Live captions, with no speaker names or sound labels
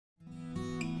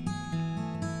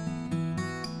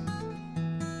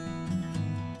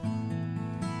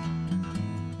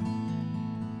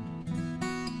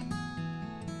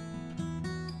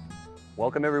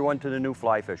Welcome everyone to the new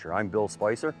Fly Fisher. I'm Bill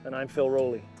Spicer. And I'm Phil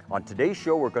Rowley. On today's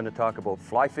show, we're going to talk about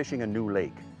fly fishing a new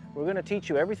lake. We're going to teach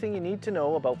you everything you need to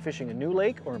know about fishing a new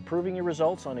lake or improving your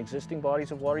results on existing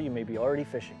bodies of water you may be already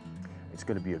fishing. It's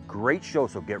going to be a great show,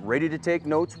 so get ready to take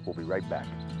notes. We'll be right back.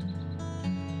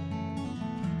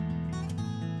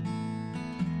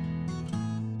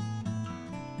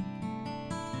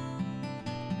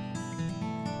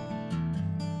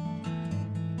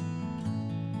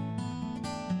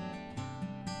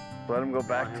 Let him go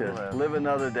back to live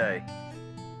another day.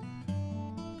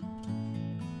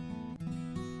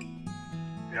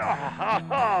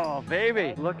 Oh,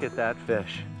 baby! Look at that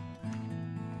fish.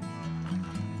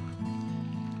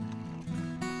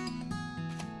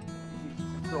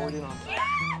 Throw it in on.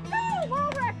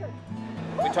 World record!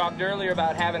 We talked earlier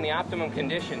about having the optimum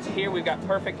conditions. Here we've got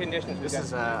perfect conditions. This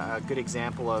is a good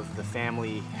example of the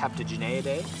family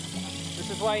Heptageneidae.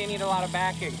 This is why you need a lot of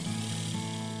backing.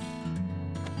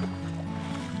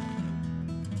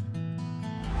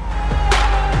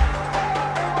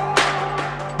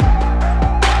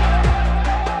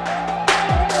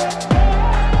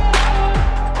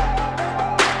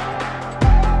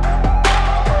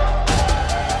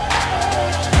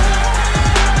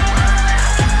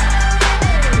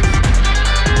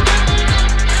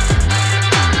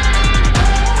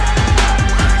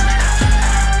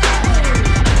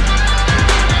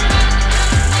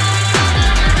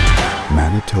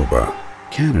 Manitoba,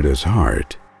 Canada's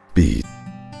heart beat.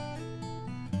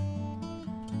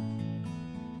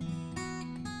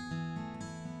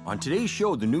 On today's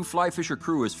show, the new Fly Fisher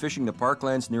crew is fishing the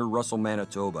Parklands near Russell,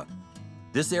 Manitoba.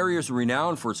 This area is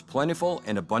renowned for its plentiful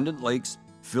and abundant lakes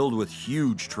filled with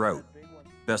huge trout.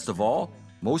 Best of all,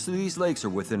 most of these lakes are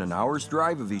within an hour's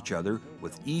drive of each other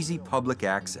with easy public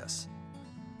access.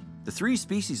 The three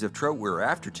species of trout we're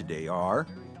after today are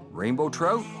rainbow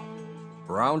trout,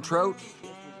 brown trout,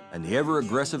 and the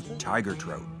ever-aggressive tiger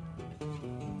trout.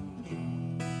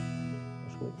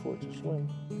 Just wait for it to swim.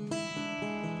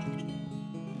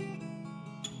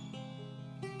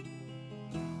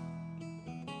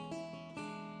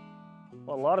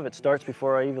 Well, a lot of it starts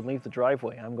before I even leave the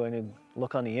driveway. I'm going to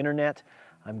look on the internet.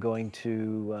 I'm going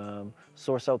to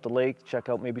source out the lake, check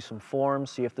out maybe some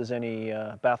forums, see if there's any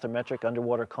bathymetric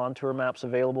underwater contour maps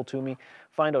available to me,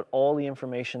 find out all the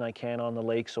information I can on the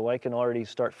lake so I can already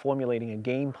start formulating a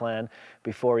game plan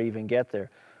before I even get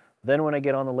there. Then when I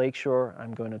get on the lakeshore,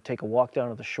 I'm going to take a walk down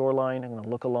to the shoreline. I'm going to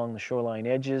look along the shoreline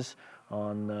edges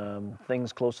on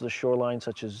things close to the shoreline,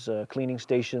 such as cleaning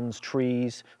stations,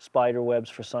 trees, spider webs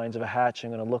for signs of a hatch.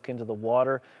 I'm going to look into the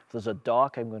water. If there's a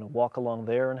dock, I'm going to walk along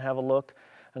there and have a look.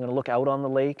 I'm going to look out on the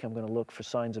lake. I'm going to look for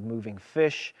signs of moving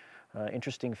fish,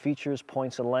 interesting features,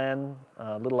 points of land,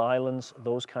 little islands,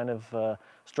 those kind of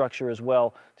structure as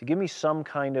well, to give me some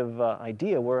kind of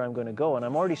idea where I'm going to go. And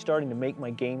I'm already starting to make my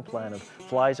game plan of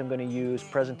flies I'm going to use,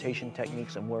 presentation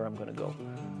techniques, and where I'm going to go.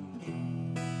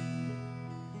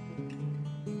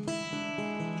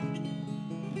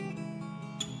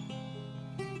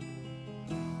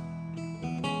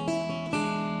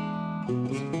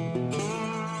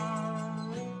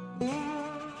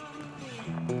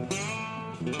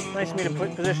 Nice of me to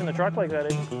position the truck like that,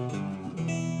 isn't it?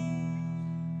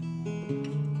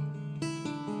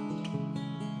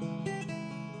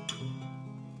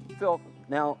 Phil,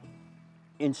 now,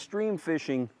 in stream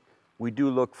fishing, we do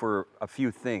look for a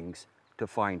few things to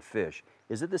find fish.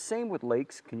 Is it the same with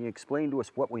lakes? Can you explain to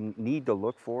us what we need to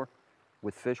look for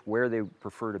with fish, where they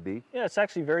prefer to be? Yeah, it's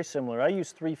actually very similar. I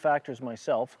use three factors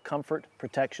myself: comfort,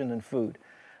 protection, and food.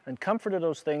 And comfort are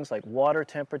those things like water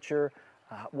temperature,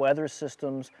 weather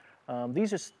systems.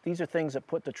 These are things that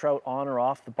put the trout on or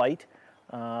off the bite.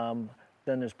 Then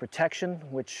there's protection,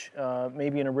 which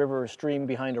maybe in a river or stream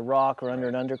behind a rock or under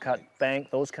an undercut bank,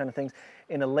 those kind of things.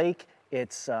 In a lake,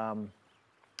 it's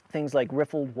things like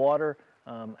riffled water,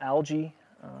 algae,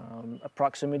 a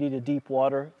proximity to deep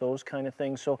water, those kind of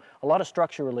things. So a lot of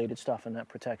structure-related stuff in that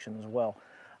protection as well.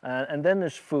 And then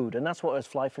there's food, and that's what, as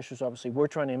fly fishers, obviously, we're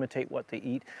trying to imitate what they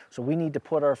eat. So we need to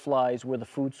put our flies where the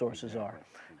food sources are.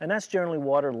 And that's generally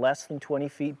water less than 20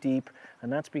 feet deep,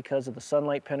 and that's because of the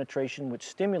sunlight penetration, which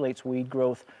stimulates weed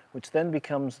growth, which then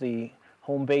becomes the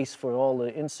home base for all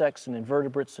the insects and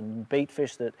invertebrates and bait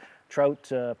fish that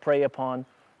trout prey upon.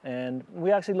 And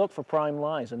we actually look for prime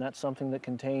lies, and that's something that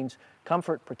contains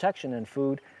comfort, protection, and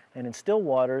food. And in still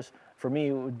waters, for me,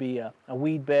 it would be a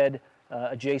weed bed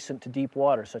adjacent to deep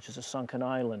water, such as a sunken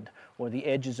island, or the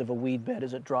edges of a weed bed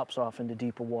as it drops off into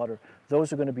deeper water.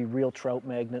 Those are going to be real trout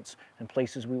magnets and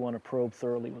places we want to probe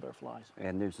thoroughly with our flies.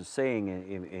 And there's a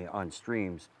saying on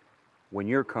streams, when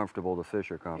you're comfortable, the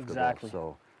fish are comfortable. Exactly.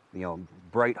 So, you know,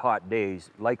 bright, hot days,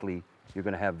 likely you're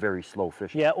going to have very slow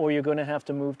fishing. Yeah, or you're going to have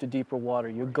to move to deeper water.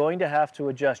 You're going to have to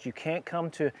adjust. You can't come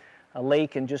to a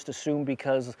lake and just assume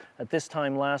because at this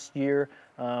time last year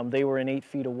they were in 8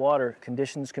 feet of water.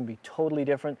 Conditions can be totally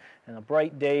different, and a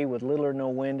bright day with little or no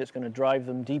wind, it's going to drive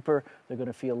them deeper. They're going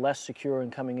to feel less secure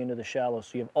in coming into the shallows.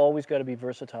 So you've always got to be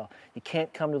versatile. You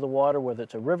can't come to the water, whether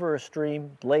it's a river, a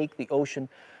stream, lake, the ocean,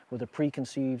 with a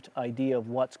preconceived idea of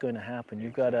what's going to happen.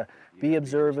 You've got to be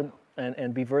observant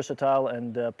and be versatile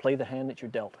and play the hand that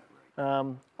you're dealt.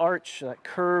 Arch, that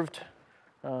curved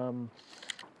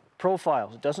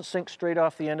profiles. It doesn't sink straight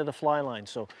off the end of the fly line.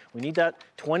 So we need that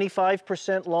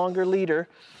 25% longer leader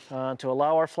to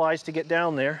allow our flies to get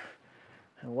down there.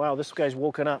 And wow, this guy's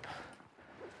woken up.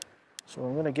 So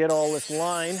I'm going to get all this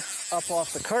line up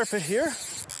off the carpet here.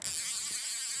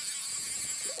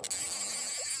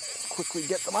 Quickly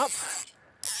get them up.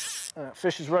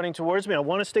 Fish is running towards me. I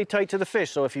want to stay tight to the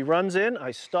fish. So if he runs in,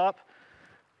 I stop.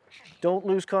 Don't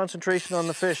lose concentration on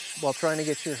the fish while trying to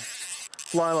get your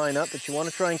fly line up, but you want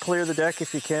to try and clear the deck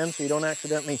if you can so you don't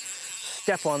accidentally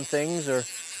step on things or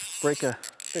break a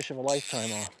fish of a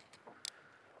lifetime off.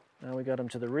 Now we got him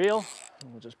to the reel,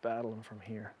 and we'll just battle him from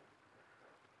here.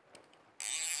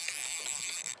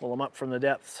 Pull him up from the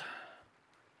depths.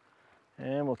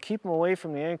 And we'll keep him away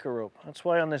from the anchor rope. That's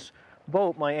why on this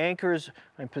boat, my anchors,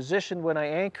 I'm positioned when I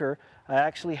anchor, I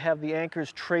actually have the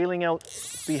anchors trailing out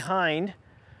behind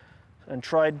and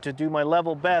tried to do my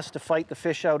level best to fight the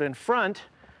fish out in front,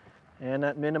 and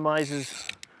that minimizes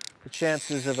the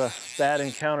chances of a bad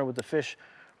encounter with the fish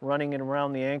running in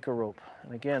around the anchor rope.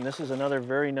 And again, this is another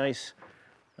very nice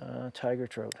tiger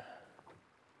trout.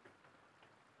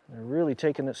 They're really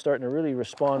starting to really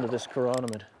respond to this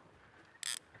chironomid.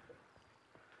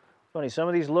 Funny, some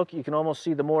of these look, you can almost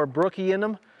see the more brookie in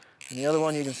them, and the other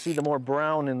one you can see the more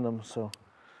brown in them. So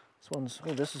this one's,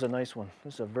 oh, this is a nice one.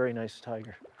 This is a very nice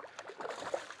tiger.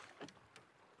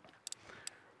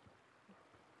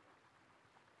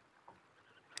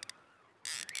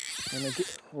 And again,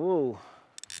 whoa.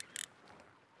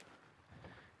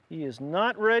 He is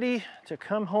not ready to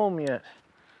come home yet.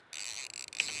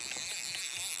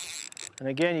 And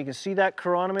again, you can see that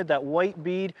chironomid, that white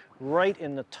bead right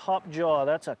in the top jaw.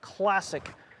 That's a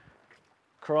classic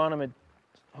chironomid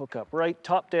hookup, right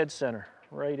top dead center,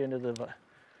 right into the,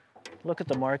 look at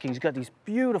the marking. He's got these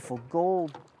beautiful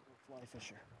gold fly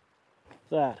fisher.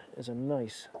 That is a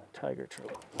nice tiger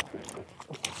trout.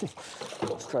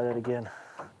 Let's try that again.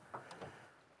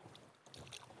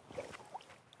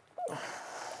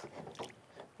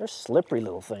 They're slippery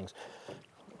little things.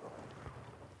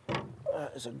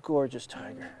 That is a gorgeous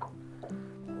tiger.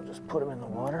 We'll just put him in the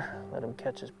water, let him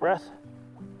catch his breath.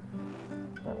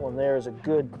 That one there is a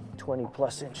good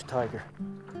 20+ inch tiger.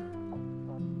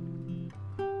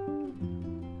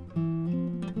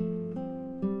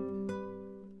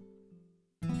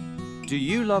 Do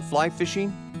you love fly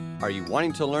fishing? Are you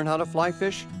wanting to learn how to fly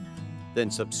fish?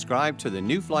 Then subscribe to the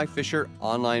New Fly Fisher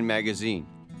online magazine.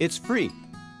 It's free.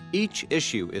 Each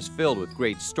issue is filled with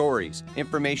great stories,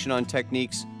 information on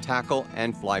techniques, tackle,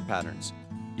 and fly patterns.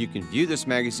 You can view this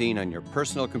magazine on your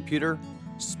personal computer,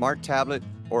 smart tablet,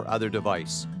 or other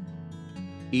device.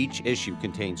 Each issue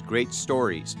contains great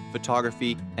stories,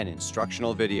 photography, and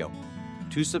instructional video.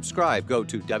 To subscribe, go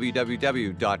to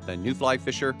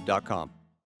www.thenewflyfisher.com.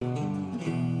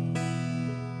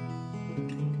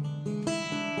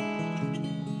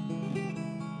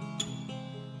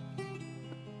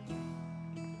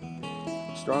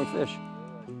 Strong fish.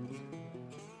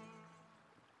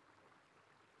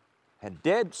 A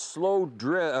dead slow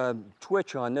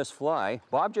twitch on this fly.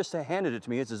 Bob just handed it to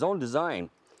me. It's his own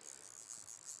design.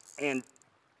 And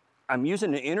I'm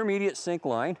using an intermediate sink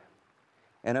line,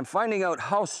 and I'm finding out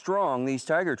how strong these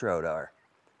tiger trout are.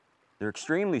 They're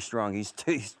extremely strong. He's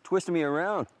twisting me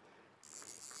around.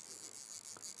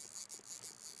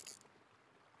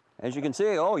 As you can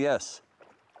see, oh yes,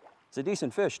 it's a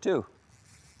decent fish too.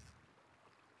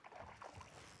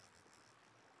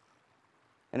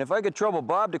 And if I could trouble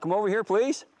Bob to come over here,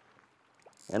 please.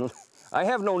 And I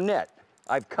have no net.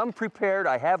 I've come prepared,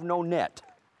 I have no net.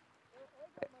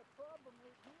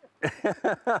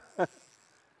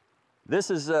 This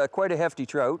is quite a hefty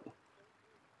trout.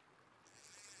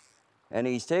 And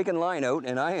he's taken line out,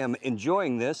 and I am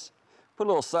enjoying this. Put a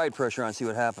little side pressure on, see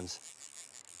what happens.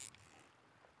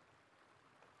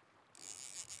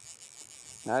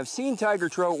 Now, I've seen tiger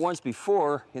trout once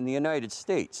before in the United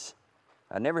States.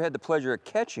 I never had the pleasure of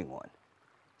catching one.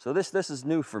 So this is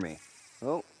new for me.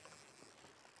 Oh.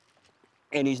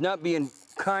 And he's not being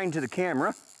kind to the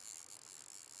camera.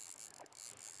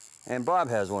 And Bob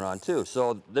has one on too.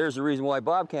 So there's the reason why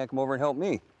Bob can't come over and help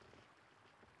me.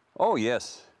 Oh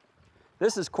yes.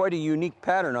 This is quite a unique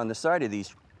pattern on the side of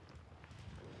these.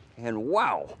 And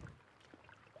wow!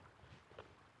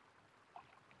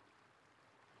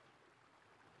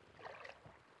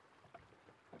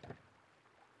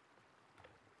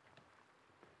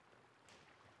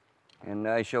 And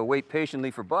I shall wait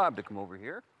patiently for Bob to come over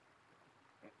here.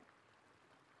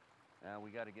 Now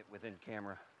we got to get within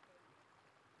camera.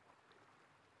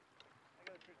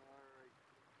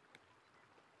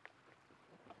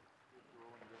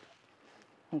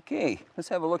 Okay, let's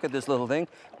have a look at this little thing.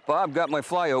 Bob got my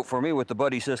fly out for me with the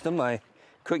buddy system. I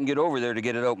couldn't get over there to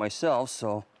get it out myself,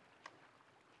 so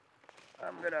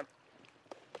I'm gonna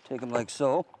take him like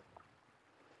so.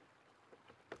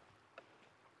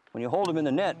 When you hold them in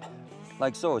the net,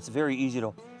 like so, it's very easy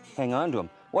to hang on to them.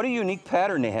 What a unique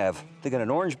pattern they have. They got an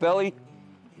orange belly,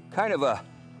 kind of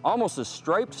almost a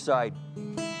striped side.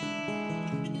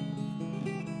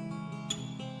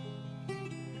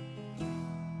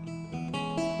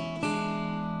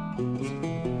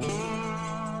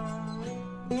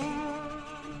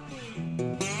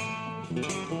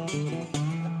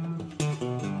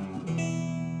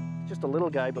 Just a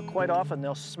little guy, but quite often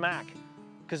they'll smack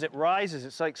because it rises.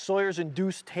 It's like Sawyer's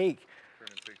induced take.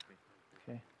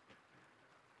 Okay.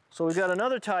 So we've got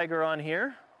another tiger on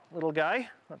here, little guy,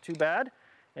 not too bad.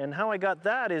 And how I got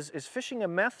that is fishing a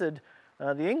method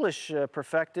the English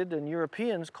perfected and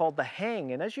Europeans called the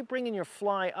hang. And as you bring in your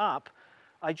fly up,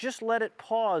 I just let it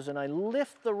pause and I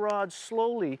lift the rod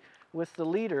slowly with the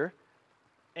leader,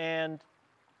 and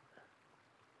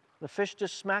the fish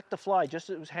just smacked the fly just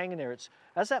as it was hanging there.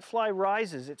 As that fly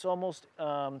rises, it's almost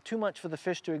too much for the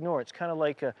fish to ignore. It's kind of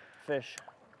like a fish.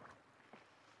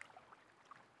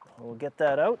 We'll get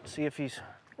that out, see if he's,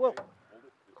 whoa.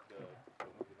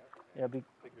 Yeah,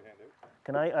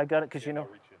 can I got it, because you know.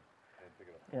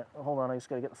 Yeah, hold on, I just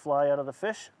got to get the fly out of the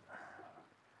fish.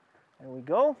 There we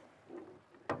go.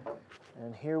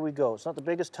 And here we go. It's not the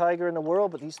biggest tiger in the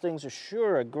world, but these things are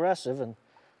sure aggressive and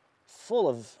full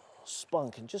of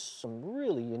spunk and just some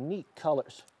really unique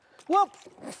colors. Whoop!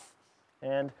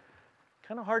 And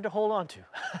kind of hard to hold on to.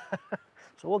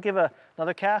 So we'll give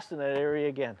another cast in that area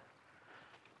again.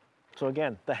 So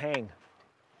again, the hang.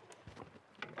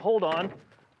 Hold on.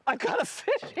 I got a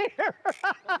fish here.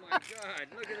 Oh my God,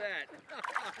 look at that.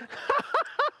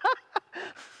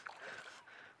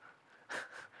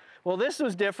 Well, this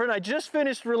was different. I just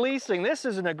finished releasing. This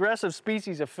is an aggressive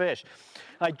species of fish.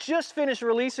 I just finished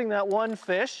releasing that one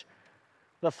fish.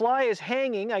 The fly is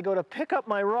hanging. I go to pick up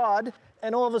my rod,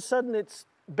 and all of a sudden it's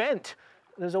bent.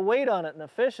 There's a weight on it, and the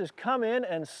fish has come in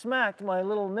and smacked my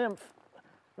little nymph.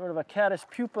 Sort of a caddis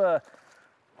pupa,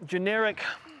 generic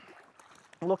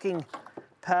looking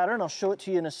pattern. I'll show it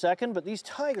to you in a second, but these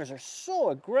tigers are so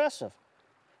aggressive.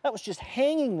 That was just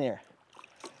hanging there.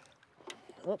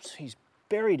 Oops, he's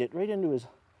buried it right into his,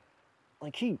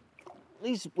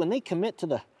 these, when they commit to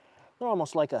they're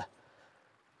almost like a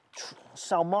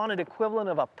salmonid equivalent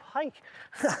of a pike.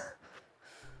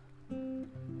 You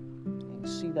can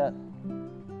see that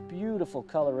beautiful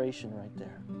coloration right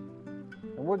there.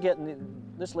 And we're getting,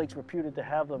 this lake's reputed to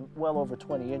have them well over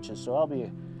 20 inches, so I'll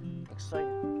be excited.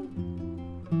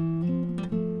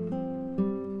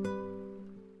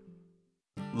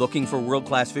 Looking for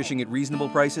world-class fishing at reasonable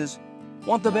prices?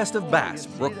 Want the best of bass,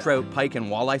 brook trout, pike, and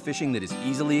walleye fishing that is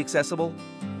easily accessible?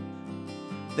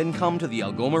 Then come to the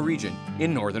Algoma region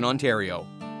in Northern Ontario.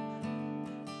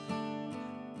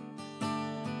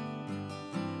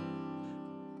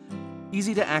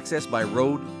 Easy to access by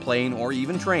road, plane, or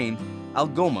even train,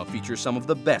 Algoma features some of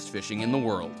the best fishing in the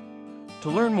world. To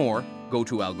learn more, go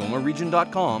to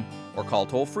algomaregion.com or call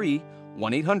toll-free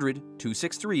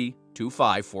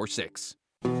 1-800-263-2546.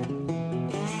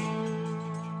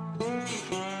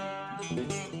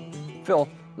 Phil,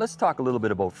 let's talk a little bit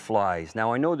about flies.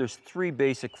 Now, I know there's three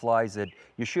basic flies that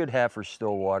you should have for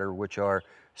still water, which are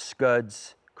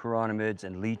scuds, chironomids,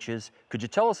 and leeches. Could you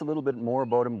tell us a little bit more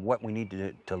about them, what we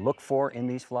need to look for in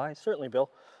these flies? Certainly, Bill.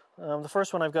 The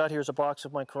first one I've got here is a box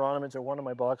of my chironomids, or one of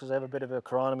my boxes. I have a bit of a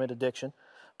chironomid addiction.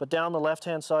 But down the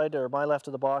left-hand side, or my left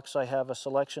of the box, I have a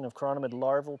selection of chironomid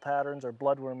larval patterns, or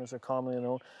bloodworm as they're commonly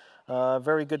known.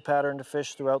 Very good pattern to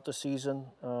fish throughout the season,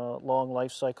 long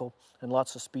life cycle, and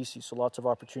lots of species, so lots of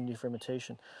opportunity for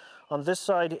imitation. On this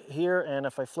side here, and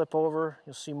if I flip over,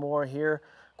 you'll see more here,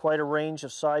 quite a range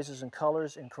of sizes and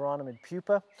colors in chironomid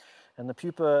pupa. And the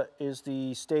pupa is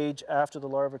the stage after the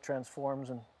larva transforms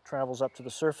and travels up to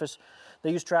the surface. They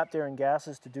use trapped air and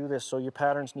gases to do this, so your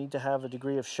patterns need to have a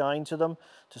degree of shine to them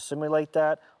to simulate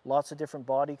that. Lots of different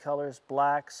body colors,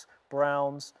 blacks,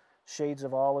 browns, shades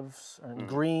of olives and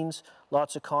greens,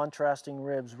 lots of contrasting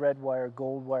ribs, red wire,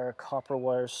 gold wire, copper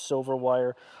wire, silver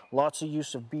wire, lots of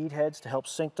use of bead heads to help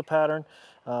sync the pattern,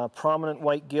 prominent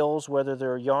white gills, whether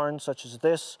they're yarn such as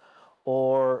this,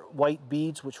 or white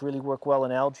beads, which really work well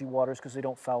in algae waters because they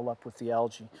don't foul up with the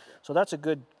algae. So that's a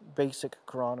good basic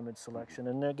chironomid selection.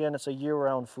 And again, it's a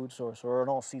year-round food source, or an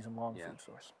all-season-long food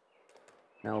source.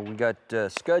 Now we got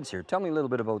scuds here. Tell me a little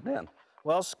bit about them.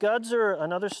 Well, scuds are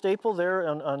another staple there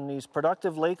on these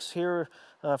productive lakes here.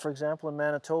 For example, in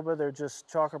Manitoba, they're just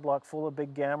chock-a-block full of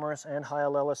big Gammarus and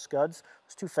Hyalella scuds.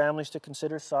 There's two families to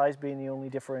consider, size being the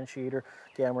only differentiator,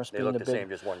 Gammarus being the big. They look the same,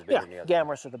 just one's bigger than the other.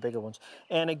 Gammarus are the bigger ones.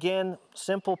 And again,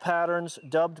 simple patterns,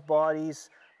 dubbed bodies,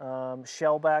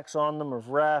 shellbacks on them of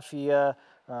raffia,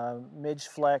 midge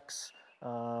flex,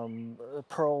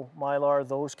 pearl mylar,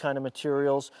 those kind of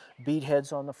materials, bead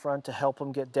heads on the front to help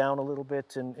them get down a little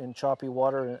bit in choppy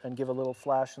water and give a little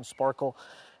flash and sparkle,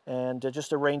 and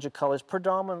just a range of colors,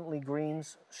 predominantly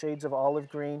greens, shades of olive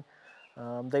green.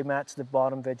 They match the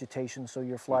bottom vegetation, so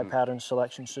your fly pattern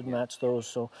selection should match those.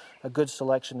 So a good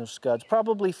selection of scuds,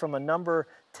 probably from a number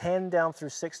 10 down through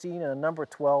 16, and a number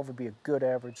 12 would be a good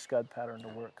average scud pattern to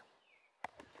work.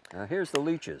 Now here's the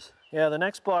leeches. Yeah, the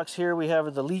next box here we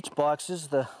have the leech boxes,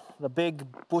 the big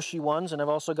bushy ones, and I've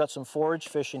also got some forage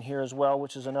fish in here as well,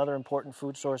 which is another important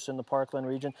food source in the Parkland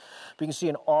region. But you can see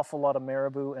an awful lot of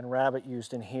marabou and rabbit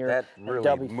used in here. That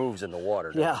really moves in the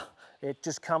water, doesn't it? It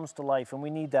just comes to life, and we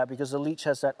need that because the leech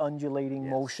has that undulating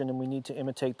motion, and we need to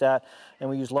imitate that. And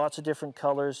we use lots of different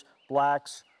colors,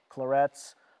 blacks,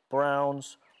 clarets,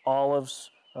 browns,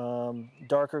 olives,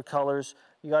 darker colors.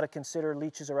 You got to consider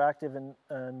leeches are active in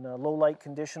low light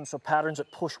conditions, so patterns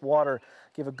that push water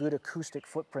give a good acoustic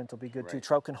footprint will be good too.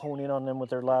 Trout can hone in on them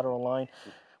with their lateral line.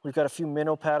 We've got a few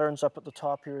minnow patterns up at the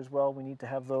top here as well. We need to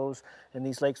have those. In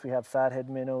these lakes we have fathead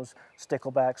minnows,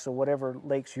 sticklebacks, so whatever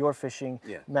lakes you're fishing,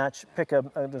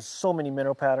 there's so many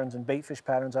minnow patterns and baitfish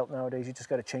patterns out nowadays, you just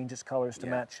got to change its colors to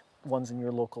match ones in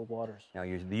your local waters. Now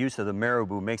the use of the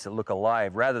marabou makes it look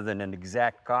alive rather than an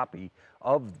exact copy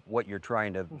of what you're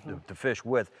trying to fish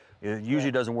with. It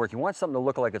usually doesn't work. You want something to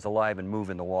look like it's alive and move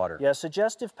in the water. Yeah,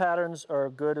 suggestive patterns are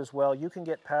good as well. You can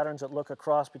get patterns that look a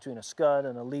cross between a scud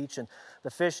and a leech, and the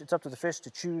fish, it's up to the fish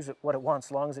to choose what it wants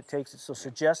as long as it takes it. So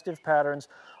suggestive patterns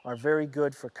are very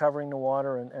good for covering the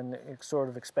water and sort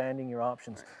of expanding your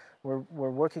options. We're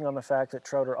working on the fact that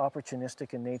trout are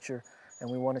opportunistic in nature, and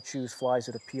we want to choose flies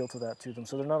that appeal to that to them.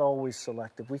 So they're not always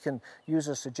selective. We can use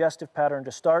a suggestive pattern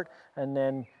to start, and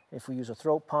then if we use a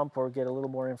throat pump or get a little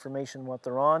more information what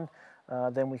they're on,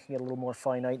 then we can get a little more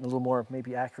finite and a little more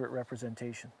maybe accurate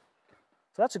representation.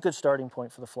 So that's a good starting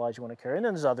point for the flies you want to carry. And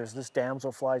then there's others, there's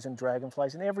damselflies and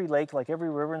dragonflies. And every lake, like every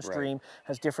river and stream,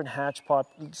 has different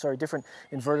different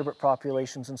invertebrate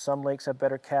populations. And some lakes have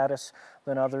better caddis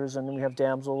than others. And then we have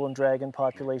damsel and dragon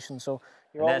populations. So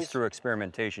and that's through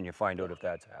experimentation you find out if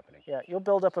that's happening. Yeah, you'll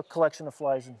build up a collection of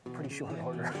flies in pretty short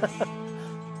order.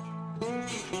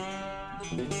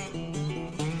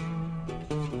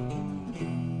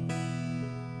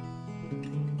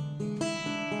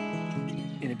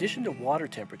 In addition to water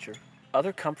temperature,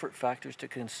 other comfort factors to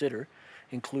consider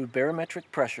include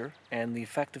barometric pressure and the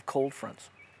effect of cold fronts.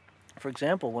 For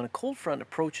example, when a cold front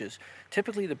approaches,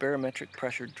 typically the barometric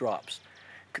pressure drops.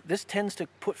 This tends to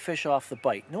put fish off the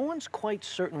bite. No one's quite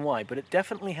certain why, but it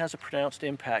definitely has a pronounced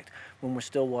impact when we're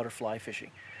stillwater fly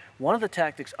fishing. One of the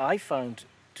tactics I found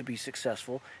to be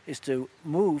successful is to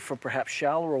move from perhaps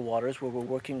shallower waters where we're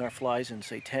working our flies in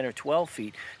say 10 or 12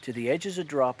 feet to the edges of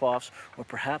drop-offs, or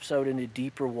perhaps out into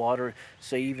deeper water,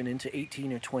 say even into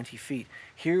 18 or 20 feet.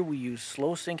 Here we use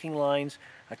slow sinking lines,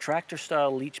 attractor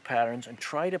style leech patterns, and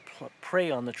try to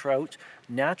prey on the trout's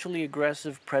naturally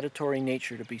aggressive predatory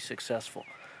nature to be successful.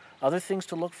 Other things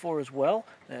to look for as well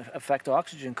affect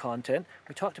oxygen content.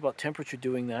 We talked about temperature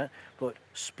doing that, but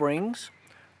springs,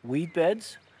 weed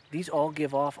beds, these all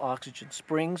give off oxygen.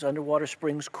 Springs, underwater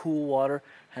springs, cool water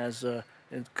has a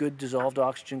good dissolved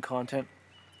oxygen content.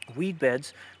 Weed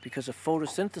beds, because of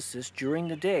photosynthesis during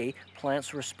the day,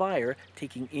 plants respire,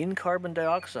 taking in carbon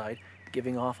dioxide,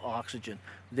 giving off oxygen.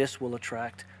 This will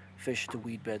attract fish to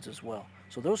weed beds as well.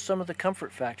 So those are some of the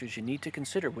comfort factors you need to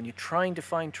consider when you're trying to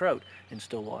find trout in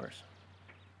still waters.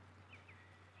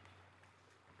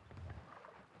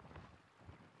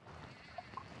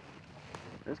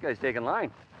 This guy's taking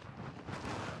line.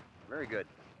 Very good.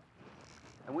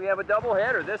 And we have a double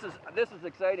header. This is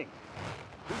exciting.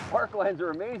 These Parklands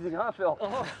are amazing, huh, Phil?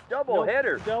 Oh, double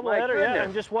header. Double header, yeah.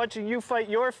 I'm just watching you fight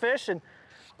your fish, and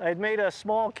I had made a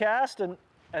small cast, and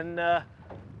the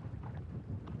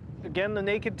Again, the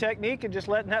naked technique and just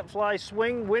letting that fly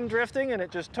swing, wind drifting, and it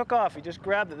just took off. He just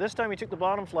grabbed it. This time he took the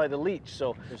bottom fly, the leech.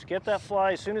 So just get that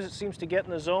fly as soon as it seems to get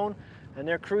in the zone and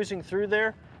they're cruising through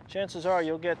there, chances are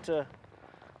you'll get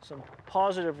some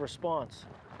positive response.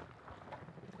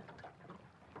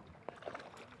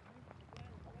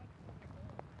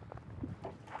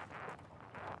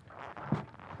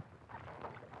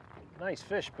 Nice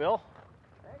fish, Bill.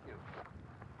 Thank you.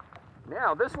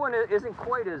 Now, this one isn't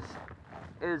quite as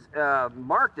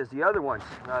marked as the other ones.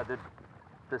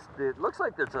 It looks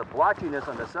like there's a blotchiness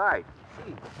on the side.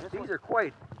 These are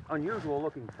quite unusual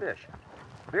looking fish.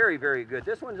 Very, very good.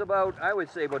 This one's about, I would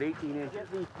say, about 18 inches.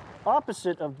 The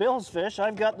opposite of Bill's fish,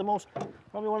 I've got the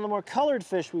probably one of the more colored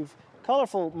fish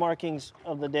colorful markings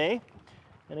of the day.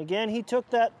 And again, he took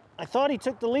that, I thought he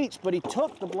took the leech, but he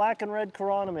took the black and red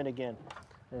chironomid again.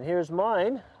 And here's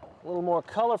mine, a little more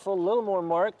colorful, a little more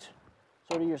marked,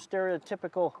 sort of your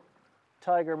stereotypical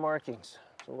tiger markings.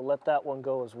 So we'll let that one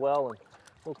go as well, and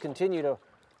we'll continue to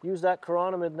use that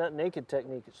chironomid and that naked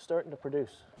technique. It's starting to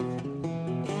produce.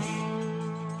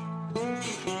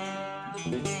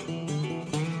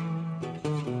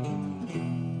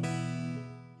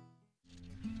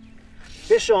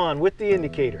 Fish on with the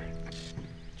indicator.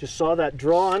 Just saw that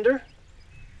draw under,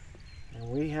 and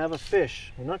we have a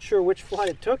fish. We're not sure which fly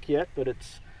it took yet, but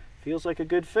it feels like a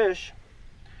good fish.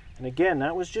 And again,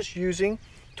 that was just using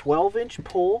 12-inch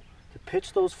pull to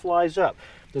pitch those flies up.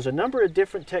 There's a number of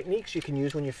different techniques you can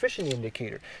use when you're fishing the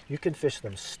indicator. You can fish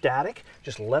them static,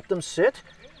 just let them sit.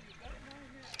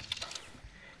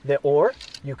 Or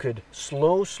you could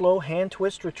slow hand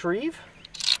twist retrieve.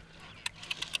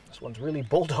 This one's really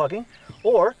bulldogging.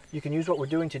 Or you can use what we're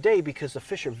doing today, because the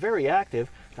fish are very active,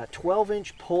 that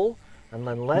 12-inch pull, and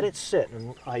then let it sit.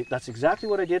 And that's exactly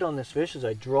what I did on this fish, is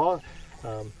I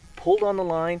pulled on the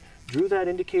line, drew that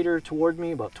indicator toward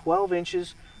me about 12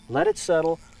 inches, let it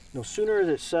settle. No sooner as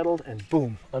it settled, and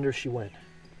boom, under she went.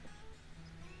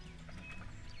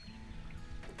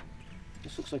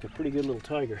 This looks like a pretty good little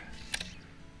tiger.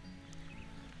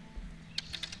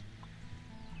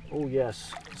 Oh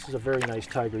yes, this is a very nice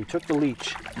tiger. He took the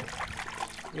leech.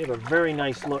 We have a very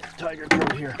nice look tiger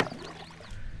trout here.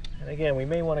 And again, we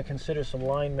may want to consider some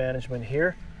line management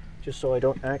here, just so I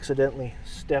don't accidentally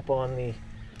step on the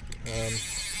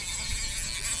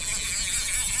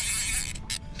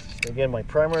again, my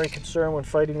primary concern when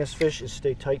fighting this fish is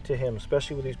stay tight to him,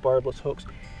 especially with these barbless hooks.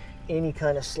 Any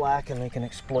kind of slack and they can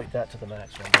exploit that to the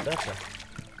maximum. But that's a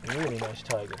really nice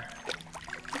tiger.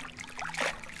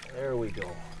 There we go.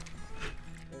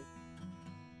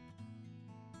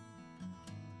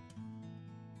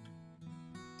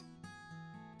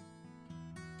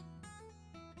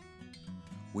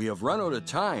 We have run out of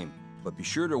time, but be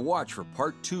sure to watch for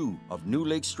part 2 of New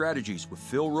Lake Strategies with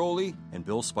Phil Rowley and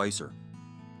Bill Spicer.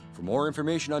 For more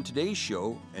information on today's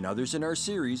show and others in our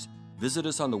series, visit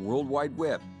us on the World Wide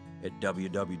Web at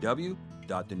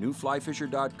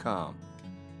www.thenewflyfisher.com.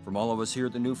 From all of us here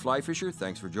at The New Fly Fisher,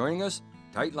 thanks for joining us.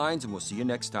 Tight lines, and we'll see you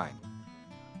next time.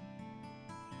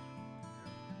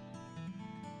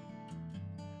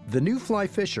 The New Fly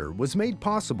Fisher was made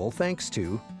possible thanks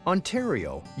to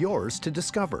Ontario, yours to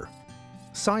discover,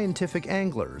 Scientific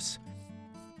Anglers,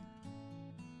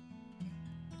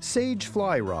 Sage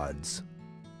Fly Rods,